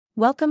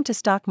Welcome to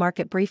Stock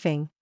Market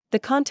Briefing. The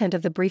content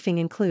of the briefing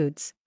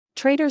includes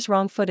traders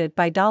wrong-footed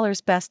by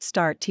dollar's best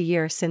start to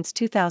year since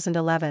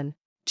 2011.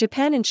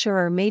 Japan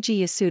insurer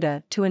Meiji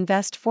Yasuda to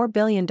invest $4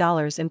 billion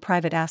in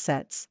private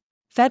assets.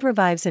 Fed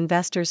revives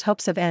investors'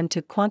 hopes of end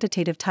to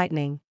quantitative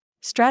tightening.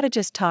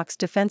 Strategist talks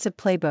defensive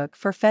playbook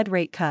for Fed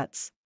rate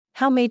cuts.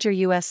 How major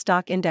U.S.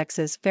 stock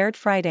indexes fared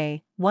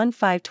Friday,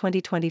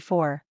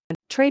 1/5/2024.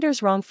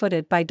 Traders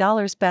wrong-footed by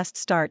dollar's best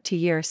start to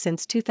year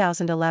since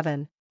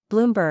 2011.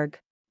 Bloomberg.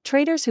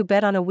 Traders who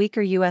bet on a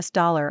weaker U.S.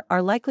 dollar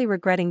are likely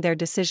regretting their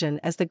decision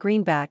as the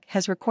greenback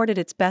has recorded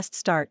its best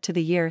start to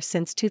the year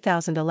since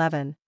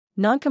 2011.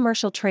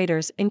 Non-commercial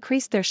traders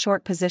increased their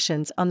short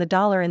positions on the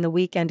dollar in the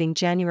week ending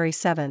January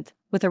 7,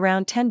 with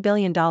around $10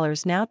 billion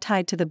now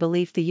tied to the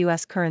belief the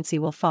U.S. currency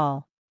will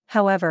fall.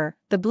 However,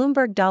 the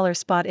Bloomberg Dollar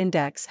Spot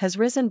Index has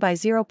risen by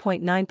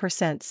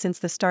 0.9% since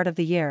the start of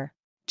the year.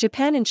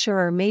 Japan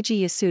insurer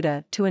Meiji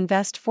Yasuda to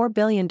invest $4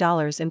 billion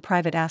in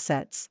private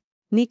assets.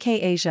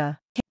 Nikkei Asia.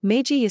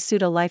 Meiji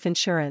Yasuda Life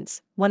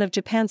Insurance, one of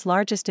Japan's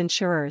largest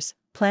insurers,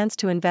 plans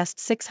to invest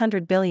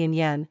 600 billion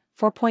yen,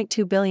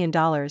 $4.2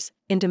 billion,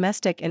 in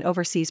domestic and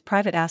overseas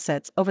private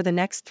assets over the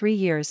next 3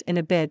 years in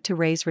a bid to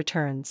raise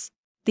returns.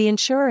 The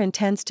insurer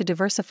intends to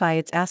diversify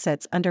its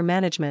assets under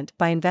management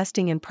by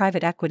investing in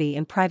private equity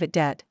and private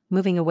debt,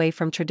 moving away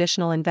from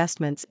traditional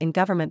investments in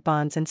government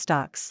bonds and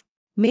stocks.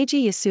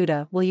 Meiji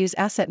Yasuda will use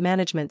asset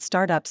management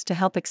startups to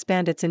help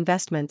expand its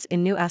investments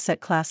in new asset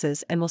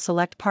classes and will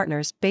select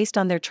partners based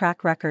on their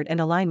track record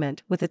and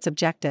alignment with its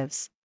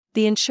objectives.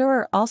 The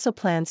insurer also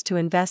plans to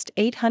invest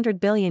 800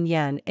 billion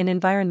yen in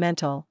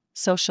environmental,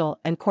 social,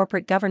 and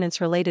corporate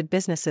governance-related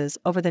businesses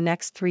over the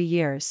next 3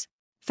 years.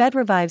 Fed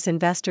revives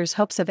investors'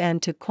 hopes of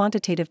end to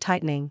quantitative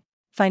tightening.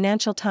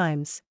 Financial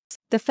Times.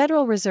 The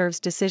Federal Reserve's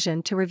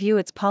decision to review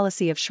its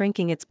policy of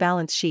shrinking its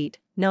balance sheet,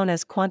 known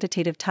as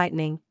quantitative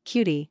tightening,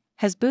 QT,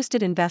 has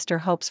boosted investor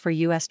hopes for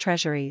U.S.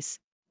 Treasuries.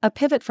 A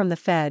pivot from the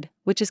Fed,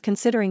 which is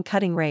considering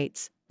cutting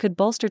rates, could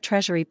bolster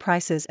Treasury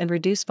prices and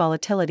reduce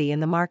volatility in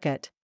the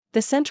market.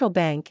 The central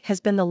bank has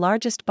been the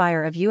largest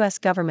buyer of U.S.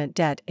 government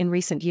debt in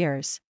recent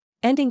years.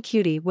 Ending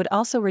QT would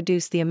also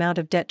reduce the amount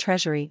of debt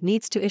Treasury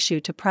needs to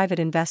issue to private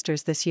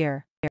investors this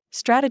year.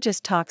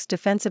 Strategist talks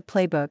defensive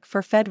playbook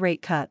for Fed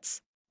rate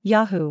cuts.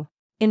 Yahoo!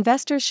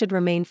 Investors should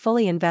remain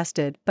fully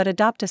invested but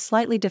adopt a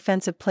slightly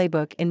defensive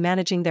playbook in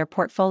managing their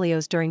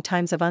portfolios during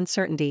times of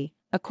uncertainty,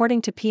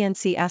 according to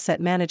PNC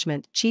Asset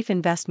Management Chief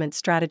Investment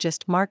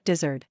Strategist Mark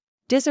Dizzard.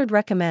 Dizzard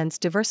recommends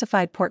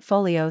diversified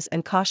portfolios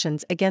and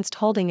cautions against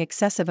holding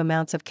excessive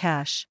amounts of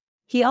cash.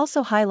 He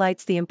also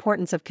highlights the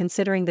importance of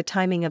considering the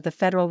timing of the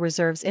Federal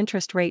Reserve's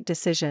interest rate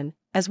decision,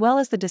 as well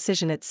as the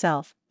decision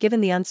itself,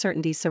 given the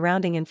uncertainty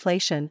surrounding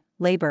inflation,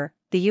 labor,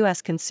 the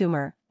U.S.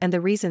 consumer, and the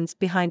reasons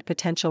behind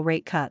potential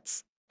rate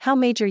cuts. How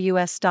major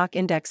U.S. stock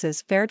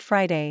indexes fared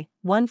Friday,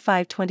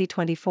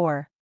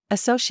 1/5/2024.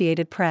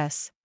 Associated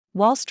Press.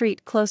 Wall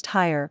Street closed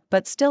higher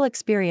but still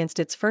experienced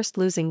its first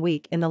losing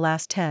week in the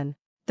last 10.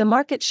 The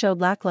market showed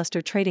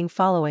lackluster trading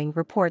following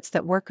reports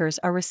that workers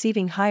are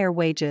receiving higher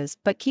wages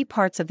but key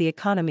parts of the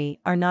economy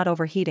are not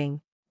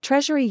overheating.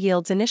 Treasury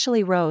yields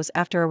initially rose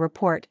after a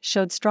report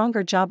showed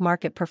stronger job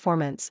market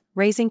performance,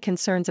 raising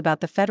concerns about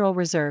the Federal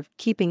Reserve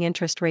keeping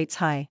interest rates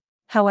high.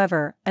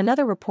 However,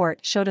 another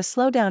report showed a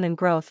slowdown in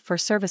growth for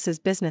services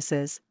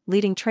businesses,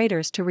 leading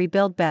traders to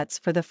rebuild bets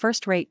for the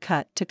first rate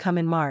cut to come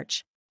in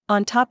March.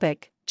 On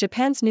topic,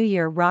 Japan's New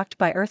Year rocked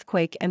by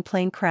earthquake and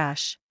plane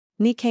crash.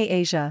 Nikkei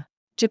Asia.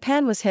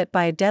 Japan was hit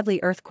by a deadly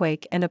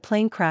earthquake and a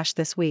plane crash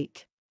this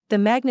week. The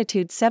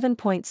magnitude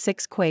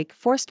 7.6 quake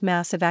forced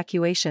mass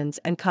evacuations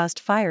and caused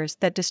fires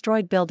that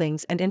destroyed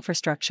buildings and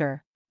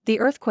infrastructure. The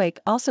earthquake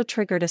also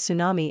triggered a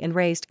tsunami and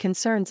raised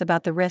concerns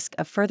about the risk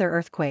of further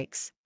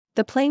earthquakes.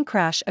 The plane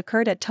crash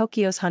occurred at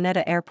Tokyo's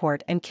Haneda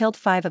Airport and killed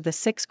 5 of the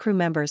 6 crew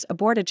members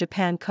aboard a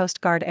Japan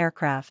Coast Guard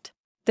aircraft.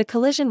 The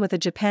collision with a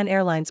Japan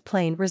Airlines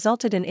plane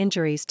resulted in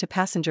injuries to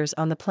passengers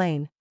on the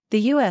plane.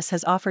 The U.S.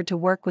 has offered to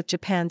work with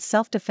Japan's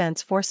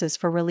self-defense forces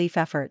for relief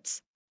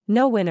efforts.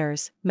 No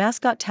winners.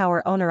 Mascot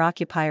Tower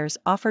owner-occupiers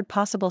offered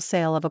possible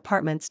sale of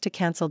apartments to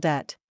cancel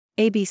debt.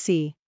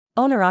 ABC.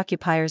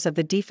 Owner-occupiers of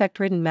the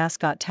defect-ridden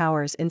Mascot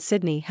Towers in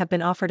Sydney have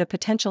been offered a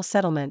potential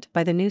settlement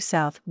by the New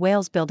South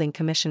Wales Building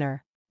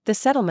Commissioner. The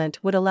settlement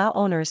would allow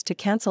owners to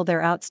cancel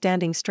their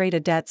outstanding strata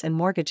debts and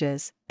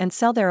mortgages, and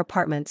sell their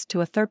apartments to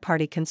a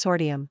third-party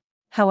consortium.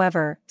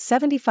 However,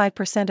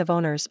 75% of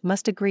owners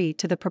must agree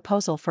to the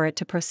proposal for it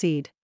to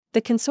proceed.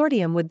 The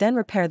consortium would then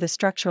repair the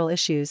structural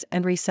issues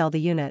and resell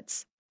the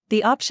units.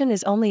 The option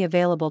is only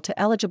available to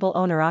eligible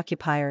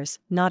owner-occupiers,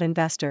 not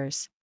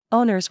investors.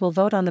 Owners will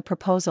vote on the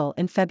proposal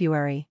in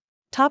February.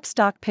 Top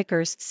stock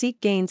pickers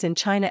seek gains in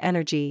China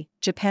energy,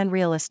 Japan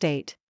real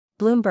estate.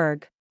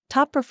 Bloomberg.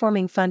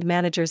 Top-performing fund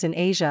managers in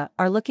Asia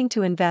are looking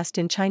to invest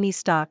in Chinese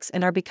stocks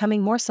and are becoming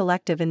more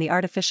selective in the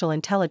artificial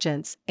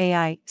intelligence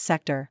 (AI)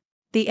 sector.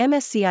 The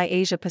MSCI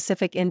Asia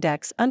Pacific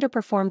Index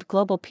underperformed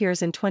global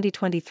peers in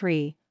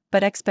 2023,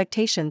 but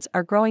expectations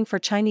are growing for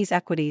Chinese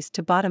equities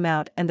to bottom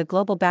out and the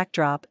global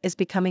backdrop is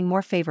becoming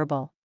more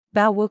favorable.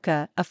 Bao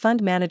Wuka, a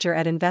fund manager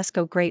at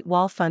Invesco Great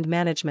Wall Fund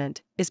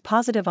Management, is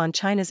positive on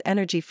China's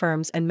energy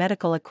firms and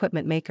medical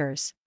equipment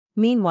makers.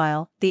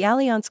 Meanwhile, the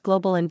Allianz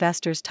Global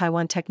Investors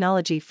Taiwan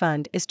Technology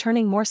Fund is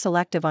turning more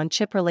selective on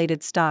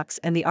chip-related stocks,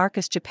 and the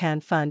Arcus Japan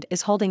Fund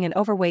is holding an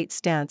overweight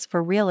stance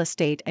for real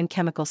estate and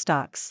chemical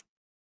stocks.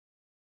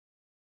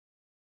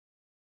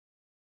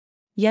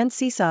 Yen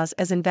seesaws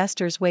as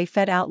investors weigh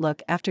Fed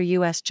outlook after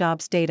U.S.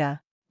 jobs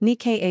data.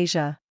 Nikkei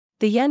Asia.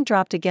 The yen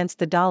dropped against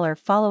the dollar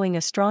following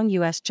a strong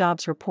U.S.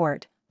 jobs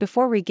report,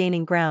 before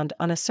regaining ground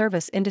on a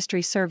service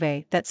industry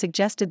survey that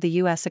suggested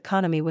the U.S.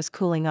 economy was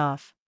cooling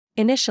off.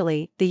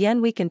 Initially, the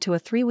yen weakened to a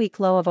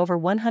 3-week low of over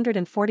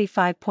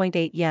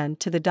 145.8 yen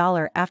to the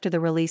dollar after the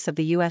release of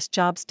the U.S.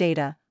 jobs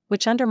data,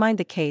 which undermined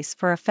the case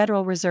for a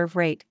Federal Reserve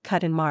rate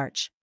cut in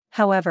March.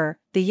 However,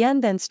 the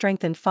yen then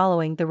strengthened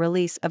following the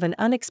release of an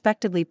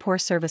unexpectedly poor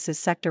services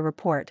sector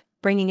report,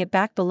 bringing it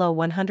back below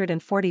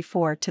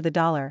 144 to the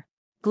dollar.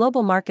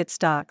 Global market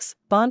stocks,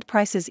 bond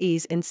prices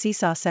ease in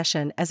seesaw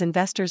session as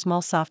investors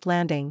mull soft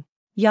landing.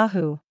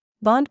 Yahoo!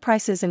 Bond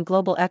prices and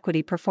global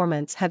equity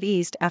performance have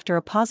eased after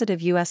a positive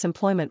U.S.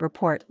 employment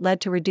report led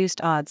to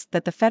reduced odds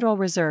that the Federal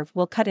Reserve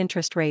will cut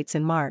interest rates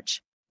in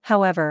March.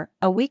 However,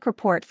 a weak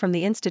report from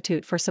the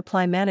Institute for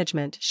Supply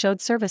Management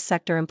showed service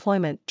sector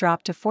employment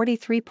dropped to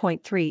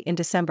 43.3 in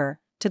December,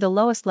 to the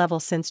lowest level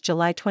since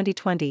July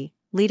 2020,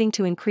 leading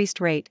to increased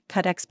rate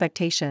cut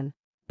expectation.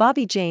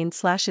 Bobby Jane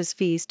slashes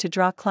fees to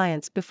draw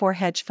clients before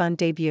hedge fund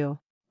debut.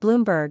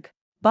 Bloomberg.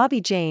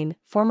 Bobby Jane,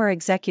 former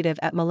executive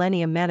at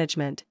Millennium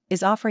Management,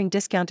 is offering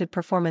discounted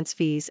performance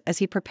fees as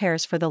he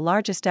prepares for the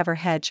largest ever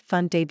hedge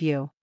fund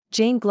debut.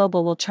 Jane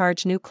Global will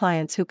charge new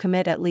clients who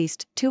commit at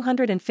least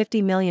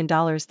 $250 million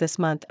this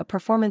month a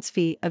performance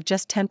fee of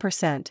just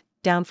 10%,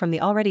 down from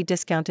the already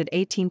discounted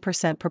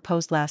 18%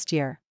 proposed last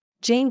year.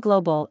 Jane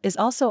Global is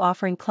also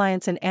offering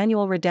clients an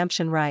annual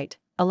redemption right,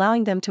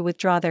 allowing them to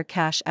withdraw their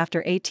cash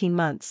after 18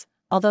 months,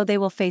 although they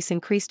will face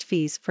increased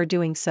fees for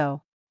doing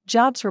so.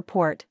 Jobs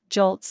report,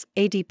 JOLTS,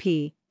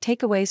 ADP,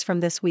 takeaways from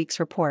this week's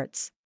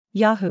reports.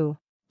 Yahoo!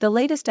 The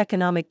latest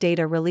economic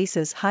data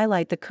releases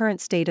highlight the current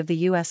state of the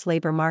U.S.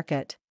 labor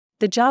market.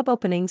 The Job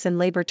Openings and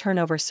Labor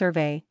Turnover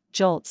Survey,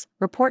 JOLTS,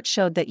 report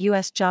showed that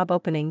U.S. job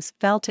openings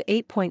fell to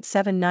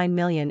 8.79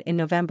 million in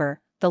November,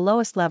 the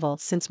lowest level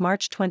since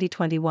March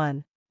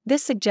 2021.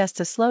 This suggests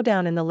a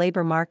slowdown in the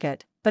labor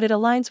market, but it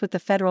aligns with the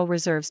Federal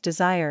Reserve's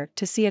desire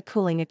to see a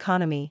cooling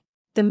economy.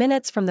 The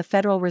minutes from the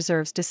Federal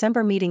Reserve's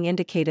December meeting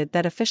indicated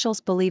that officials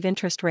believe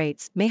interest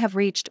rates may have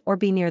reached or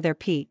be near their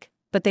peak,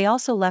 but they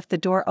also left the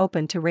door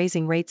open to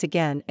raising rates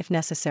again if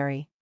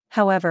necessary.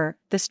 However,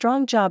 the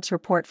strong jobs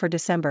report for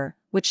December,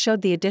 which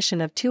showed the addition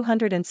of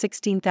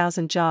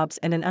 216,000 jobs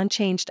and an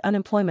unchanged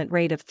unemployment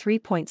rate of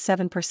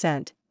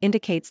 3.7%,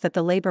 indicates that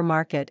the labor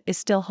market is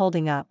still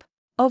holding up.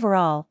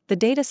 Overall, the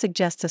data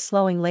suggests a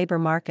slowing labor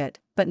market,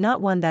 but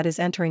not one that is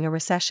entering a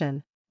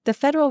recession. The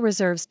Federal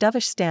Reserve's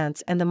dovish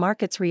stance and the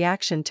market's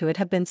reaction to it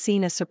have been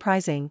seen as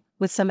surprising,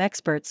 with some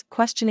experts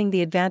questioning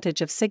the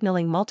advantage of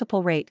signaling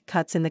multiple rate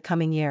cuts in the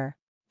coming year.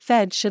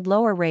 Fed should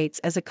lower rates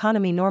as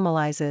economy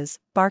normalizes,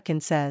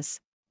 Barkin says.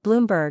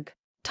 Bloomberg.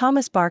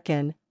 Thomas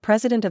Barkin,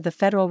 president of the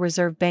Federal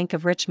Reserve Bank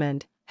of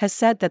Richmond, has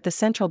said that the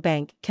central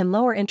bank can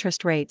lower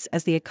interest rates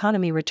as the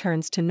economy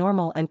returns to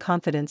normal and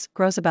confidence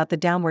grows about the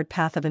downward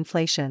path of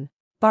inflation.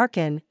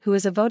 Barkin, who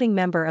is a voting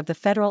member of the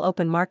Federal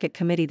Open Market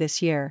Committee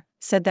this year,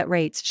 said that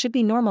rates should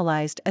be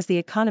normalized as the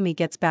economy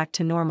gets back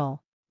to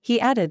normal. He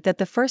added that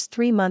the first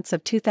 3 months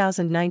of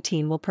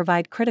 2019 will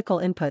provide critical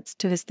inputs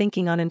to his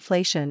thinking on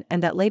inflation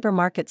and that labor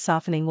market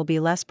softening will be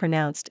less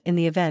pronounced in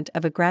the event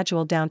of a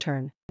gradual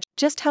downturn.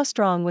 Just how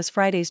strong was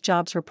Friday's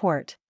jobs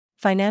report?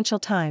 Financial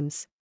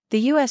Times. The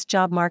U.S.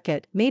 job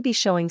market may be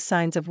showing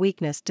signs of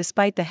weakness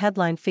despite the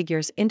headline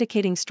figures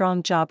indicating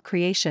strong job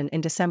creation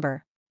in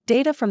December.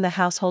 Data from the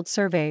household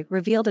survey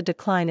revealed a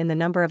decline in the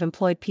number of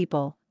employed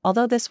people,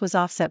 although this was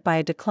offset by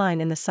a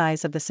decline in the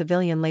size of the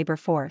civilian labor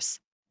force.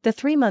 The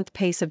 3-month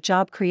pace of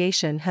job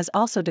creation has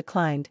also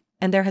declined,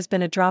 and there has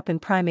been a drop in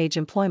prime-age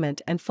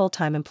employment and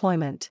full-time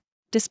employment.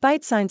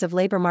 Despite signs of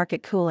labor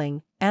market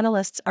cooling,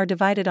 analysts are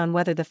divided on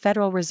whether the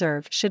Federal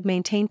Reserve should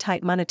maintain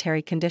tight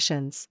monetary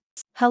conditions.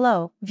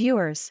 Hello,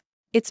 viewers.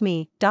 It's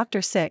me,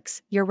 Dr.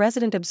 Six, your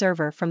resident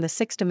observer from the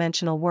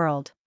six-dimensional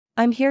world.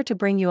 I'm here to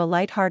bring you a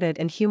lighthearted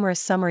and humorous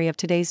summary of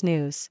today's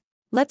news.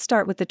 Let's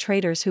start with the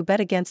traders who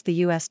bet against the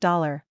US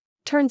dollar.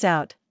 Turns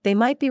out, they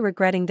might be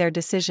regretting their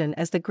decision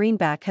as the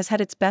greenback has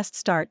had its best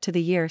start to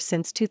the year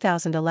since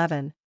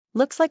 2011.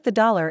 Looks like the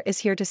dollar is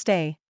here to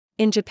stay.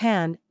 In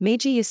Japan,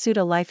 Meiji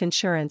Yasuda Life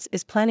Insurance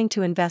is planning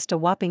to invest a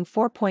whopping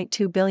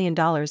 $4.2 billion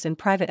in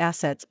private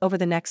assets over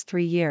the next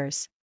 3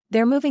 years.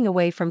 They're moving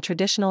away from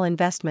traditional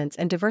investments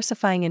and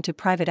diversifying into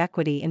private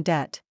equity and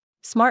debt.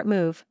 Smart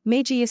move,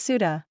 Meiji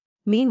Yasuda.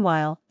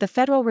 Meanwhile, the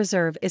Federal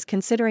Reserve is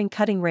considering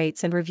cutting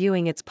rates and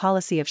reviewing its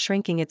policy of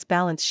shrinking its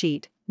balance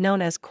sheet,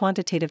 known as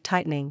quantitative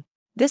tightening.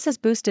 This has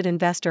boosted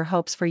investor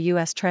hopes for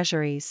U.S.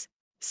 Treasuries.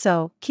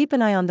 So, keep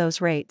an eye on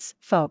those rates,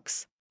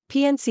 folks.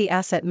 PNC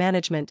Asset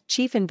Management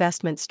Chief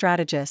Investment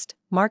Strategist,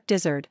 Mark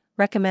Dizzard,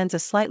 recommends a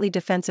slightly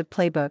defensive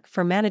playbook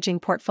for managing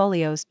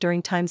portfolios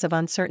during times of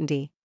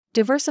uncertainty.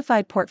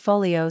 Diversified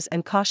portfolios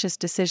and cautious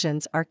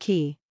decisions are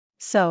key.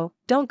 So,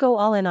 don't go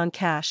all in on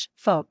cash,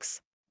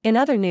 folks. In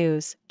other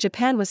news,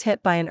 Japan was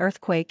hit by an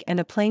earthquake and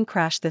a plane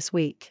crash this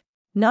week.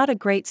 Not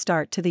a great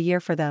start to the year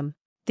for them.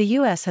 The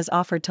US has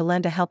offered to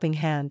lend a helping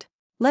hand.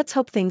 Let's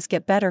hope things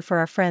get better for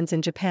our friends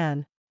in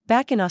Japan.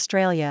 Back in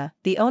Australia,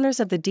 the owners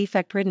of the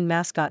defect-ridden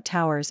Mascot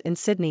Towers in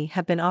Sydney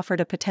have been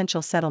offered a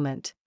potential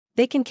settlement.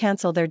 They can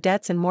cancel their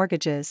debts and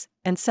mortgages,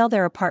 and sell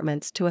their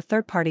apartments to a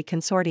third-party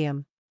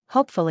consortium.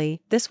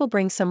 Hopefully, this will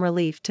bring some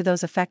relief to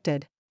those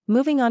affected.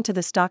 Moving on to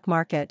the stock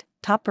market,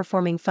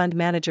 top-performing fund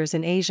managers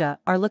in Asia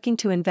are looking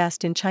to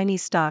invest in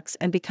Chinese stocks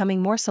and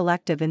becoming more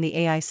selective in the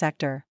AI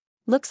sector.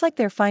 Looks like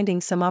they're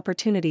finding some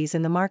opportunities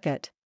in the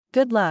market.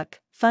 Good luck,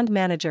 fund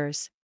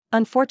managers.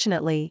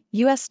 Unfortunately,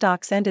 US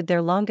stocks ended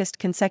their longest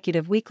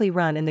consecutive weekly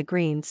run in the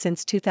green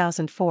since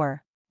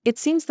 2004. It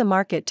seems the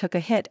market took a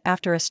hit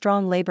after a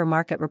strong labor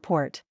market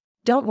report.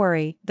 Don't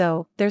worry,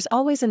 though, there's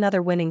always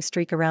another winning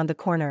streak around the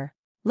corner.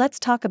 Let's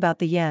talk about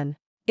the yen.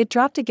 It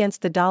dropped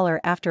against the dollar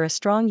after a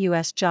strong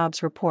US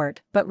jobs report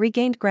but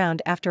regained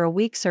ground after a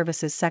weak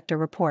services sector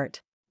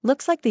report.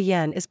 Looks like the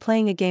yen is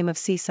playing a game of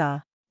seesaw.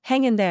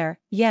 Hang in there,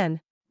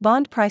 yen.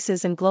 Bond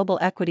prices and global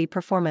equity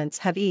performance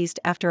have eased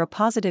after a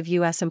positive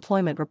US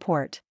employment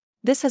report.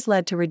 This has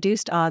led to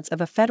reduced odds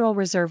of a Federal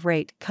Reserve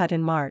rate cut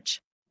in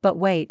March. But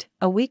wait,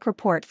 a weak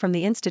report from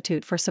the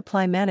Institute for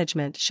Supply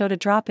Management showed a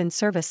drop in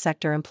service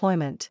sector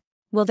employment.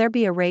 Will there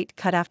be a rate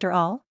cut after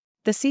all?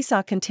 The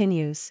seesaw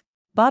continues.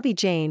 Bobby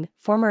Jane,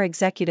 former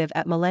executive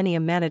at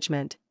Millennium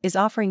Management, is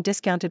offering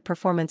discounted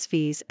performance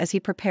fees as he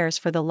prepares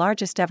for the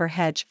largest ever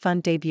hedge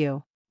fund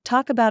debut.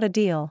 Talk about a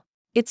deal.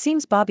 It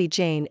seems Bobby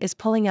Jane is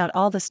pulling out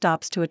all the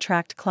stops to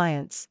attract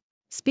clients.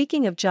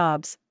 Speaking of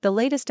jobs, the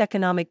latest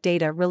economic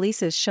data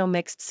releases show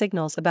mixed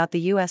signals about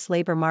the US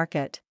labor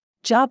market.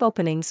 Job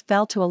openings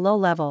fell to a low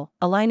level,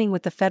 aligning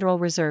with the Federal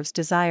Reserve's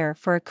desire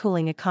for a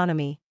cooling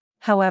economy.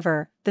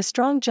 However, the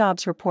strong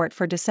jobs report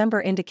for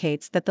December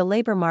indicates that the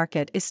labor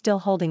market is still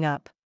holding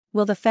up.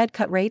 Will the Fed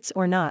cut rates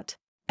or not?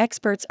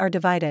 Experts are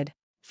divided.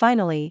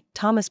 Finally,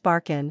 Thomas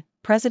Barkin,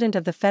 president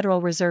of the Federal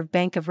Reserve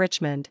Bank of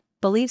Richmond,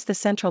 believes the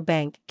central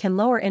bank can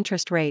lower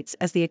interest rates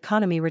as the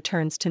economy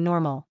returns to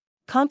normal.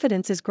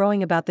 Confidence is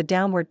growing about the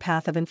downward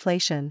path of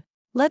inflation.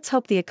 Let's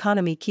hope the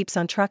economy keeps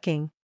on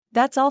trucking.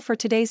 That's all for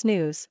today's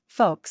news,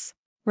 folks.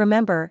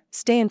 Remember,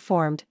 stay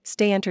informed,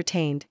 stay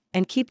entertained,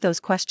 and keep those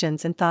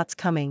questions and thoughts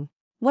coming.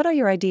 What are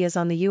your ideas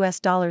on the US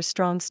dollar's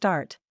strong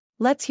start?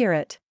 Let's hear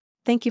it.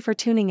 Thank you for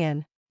tuning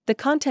in. The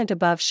content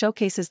above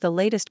showcases the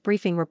latest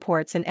briefing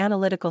reports and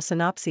analytical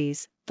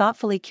synopses,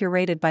 thoughtfully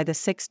curated by the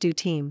 6Do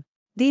team.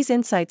 These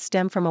insights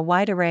stem from a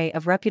wide array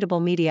of reputable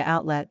media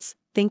outlets,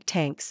 think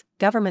tanks,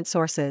 government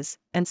sources,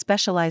 and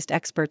specialized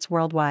experts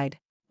worldwide.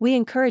 We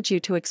encourage you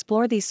to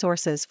explore these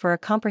sources for a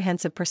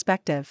comprehensive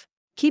perspective.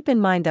 Keep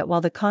in mind that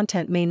while the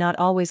content may not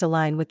always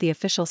align with the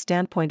official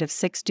standpoint of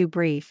 6Do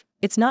Brief,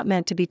 it's not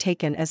meant to be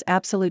taken as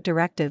absolute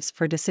directives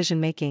for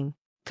decision-making.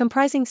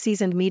 Comprising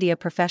seasoned media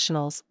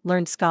professionals,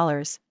 learned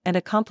scholars, and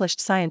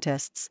accomplished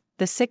scientists,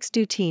 the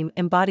 6Do team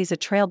embodies a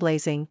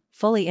trailblazing,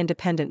 fully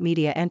independent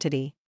media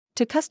entity.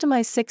 To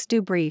customize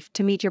 6Do Brief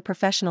to meet your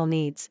professional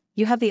needs,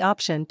 you have the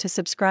option to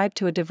subscribe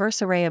to a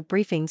diverse array of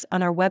briefings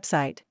on our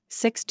website,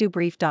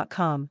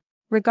 6dobrief.com.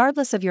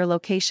 Regardless of your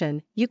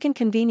location, you can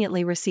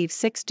conveniently receive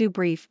 6Do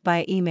Brief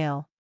via email.